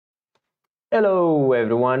Hello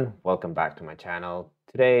everyone, welcome back to my channel.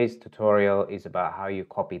 Today's tutorial is about how you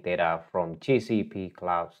copy data from GCP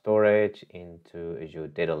Cloud Storage into Azure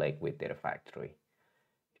Data Lake with Data Factory.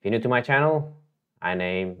 If you're new to my channel, my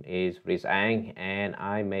name is Riz Ang and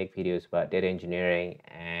I make videos about data engineering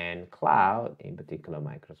and cloud, in particular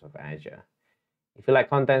Microsoft Azure. If you like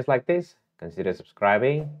contents like this, consider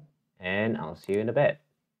subscribing and I'll see you in a bit.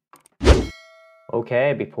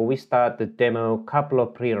 Okay, before we start the demo, couple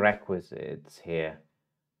of prerequisites here.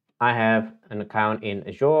 I have an account in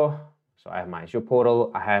Azure, so I have my Azure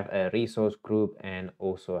portal, I have a resource group, and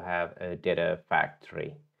also have a data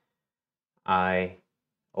factory. I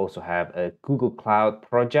also have a Google Cloud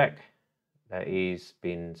project that is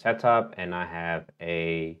been set up, and I have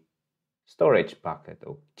a storage bucket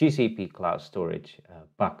or GCP Cloud Storage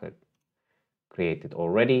bucket created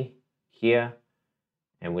already here,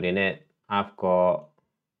 and within it, I've got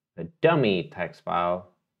a dummy text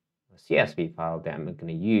file, a CSV file that I'm going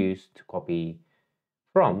to use to copy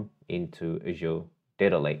from into Azure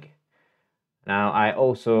Data Lake. Now, I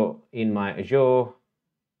also, in my Azure,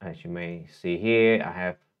 as you may see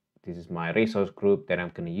here, this is my resource group that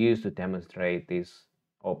I'm going to use to demonstrate this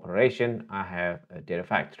operation. I have a data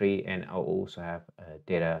factory and I'll also have a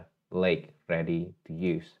data lake ready to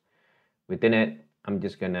use. Within it, I'm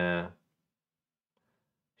just going to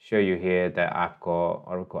show you here that I've got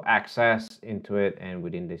Oracle access into it, and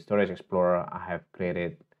within the Storage Explorer, I have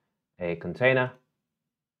created a container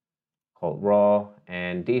called raw,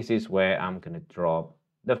 and this is where I'm going to drop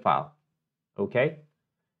the file. Okay,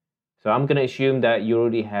 so I'm going to assume that you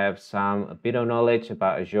already have a bit of knowledge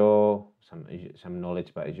about Azure, some knowledge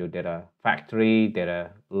about Azure Data Factory, Data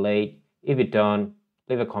Lake. If you don't,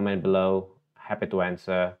 leave a comment below, happy to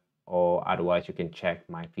answer, or otherwise you can check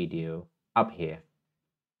my video up here.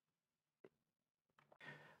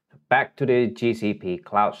 Back to the GCP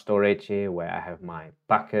Cloud Storage here, where I have my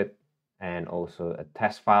bucket and also a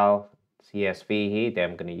test file, CSV here, that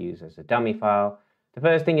I'm going to use as a dummy file. The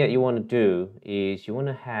first thing that you want to do is you want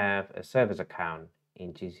to have a service account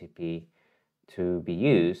in GCP to be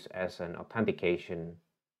used as an authentication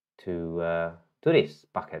to this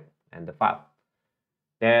bucket and the file.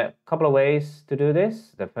 There are a couple of ways to do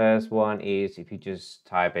this. The first one is if you just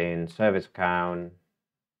type in service account,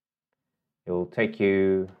 it will take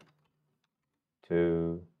you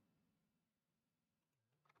to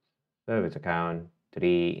service account to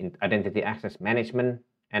the identity access management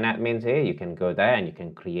and admins here. You can go there and you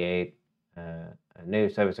can create a new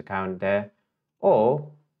service account there.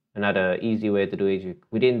 Or another easy way to do it,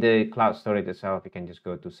 within the cloud storage itself, you can just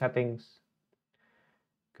go to settings,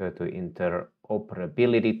 go to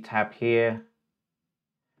interoperability tab here,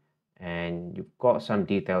 and you've got some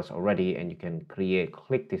details already, and you can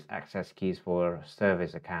click these access keys for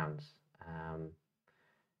service accounts.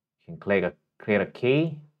 You can create a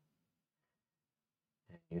key.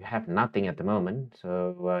 You have nothing at the moment,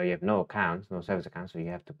 so you have no accounts, no service accounts, so you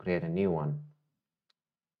have to create a new one.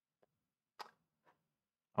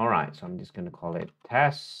 All right, so I'm just going to call it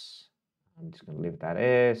test. I'm just going to leave that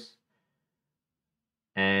as.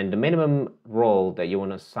 And the minimum role that you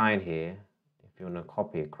want to assign here, if you want to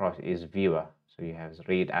copy across, is viewer. So you have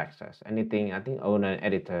read access. Anything, I think owner and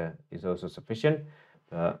editor is also sufficient,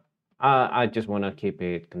 but I just want to keep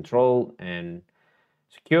it controlled and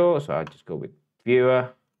secure, so I just go with viewer.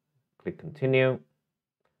 Click continue,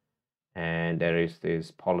 and there is this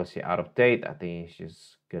policy out of date. I think it's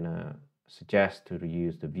just gonna suggest to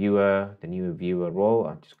use the viewer, the new viewer role.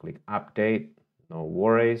 I'll just click update, no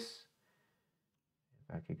worries.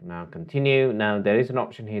 If I click now continue, now there is an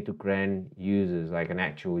option here to grant users, like an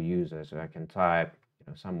actual user, so I can type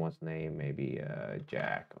someone's name, maybe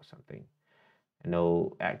Jack or something, and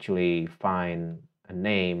it'll actually find a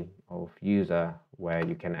name of user where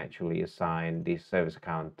you can actually assign this service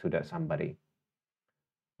account to that somebody.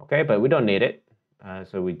 Okay, but we don't need it,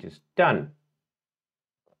 so we just done.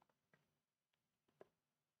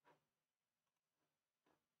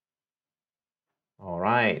 All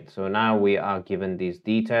right, so now we are given these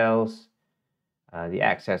details, the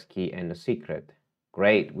access key and the secret.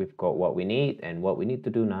 Great, we've got what we need, and what we need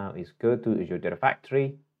to do now is go to Azure Data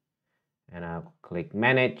Factory, and I'll click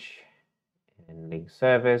manage and link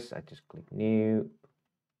service. I just click new,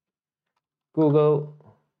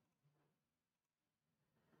 Google.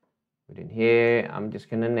 Within here, I'm just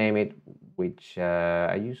going to name it, which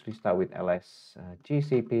I usually start with ls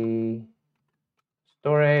GCP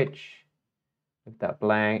storage, leave that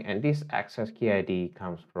blank, and this access key ID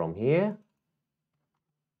comes from here.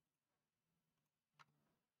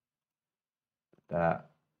 The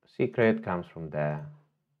secret comes from there.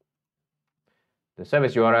 The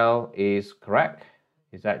service URL is correct.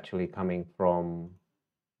 is actually coming from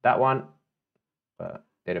that one, but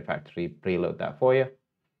Data Factory preload that for you.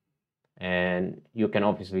 And you can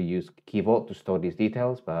obviously use Key Vault to store these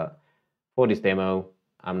details, but for this demo,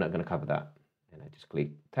 I'm not going to cover that. And I just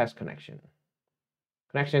click Test Connection.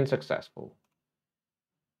 Connection successful.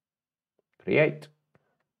 Create.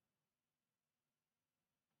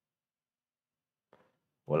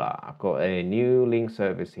 Voila, I've got a new link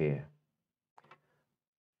service here.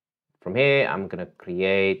 From here, I'm going to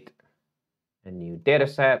create a new data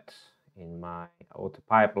set in my auto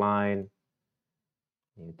pipeline.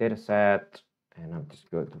 New data set, and I'm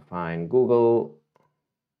just going to find Google.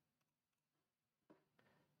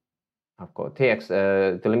 I've got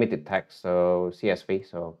delimited text, so CSV,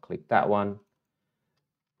 so I'll click that one.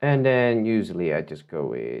 And then usually I just go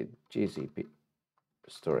with GCP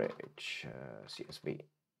storage CSV.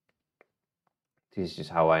 This is just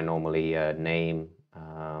how I normally name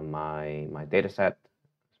my data set.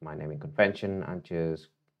 It's my naming convention. I just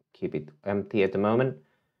keep it empty at the moment.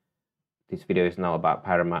 This video is not about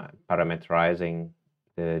parameterizing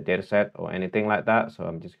the dataset or anything like that, so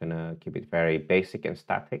I'm just gonna keep it very basic and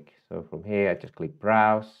static. So from here, I just click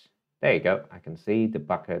Browse. There you go. I can see the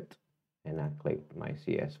bucket, and I click my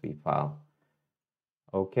CSV file.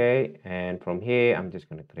 Okay, and from here, I'm just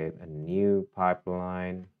gonna create a new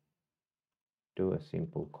pipeline. Do a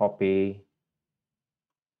simple copy.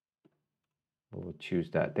 We'll choose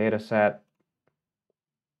that dataset.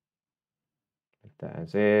 That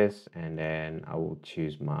as is, and then I will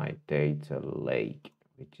choose my data lake,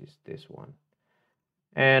 which is this one,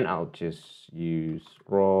 and I'll just use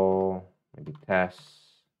raw, maybe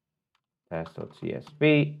test.csv,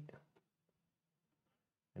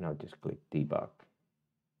 and I'll just click debug.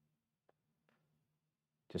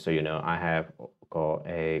 Just so you know, I have got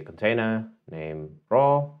a container named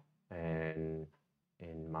raw and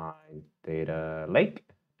in my data lake,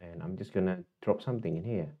 and I'm just gonna drop something in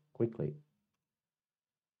here quickly.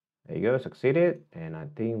 There you go, succeeded. And I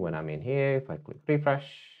think when I'm in here, if I click refresh,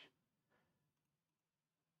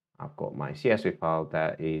 I've got my CSV file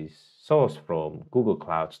that is sourced from Google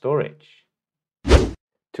Cloud Storage.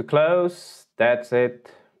 To close, that's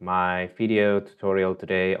it. My video tutorial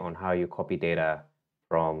today on how you copy data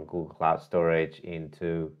from Google Cloud Storage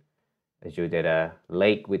into Azure Data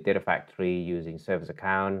Lake with Data Factory using Service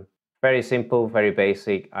Account. Very simple, very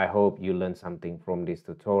basic. I hope you learned something from this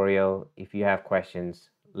tutorial. If you have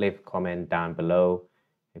questions, leave a comment down below.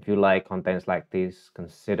 If you like contents like this,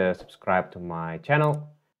 consider subscribe to my channel.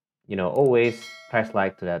 You know, always press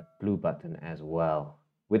like to that blue button as well.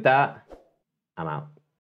 With that, I'm out.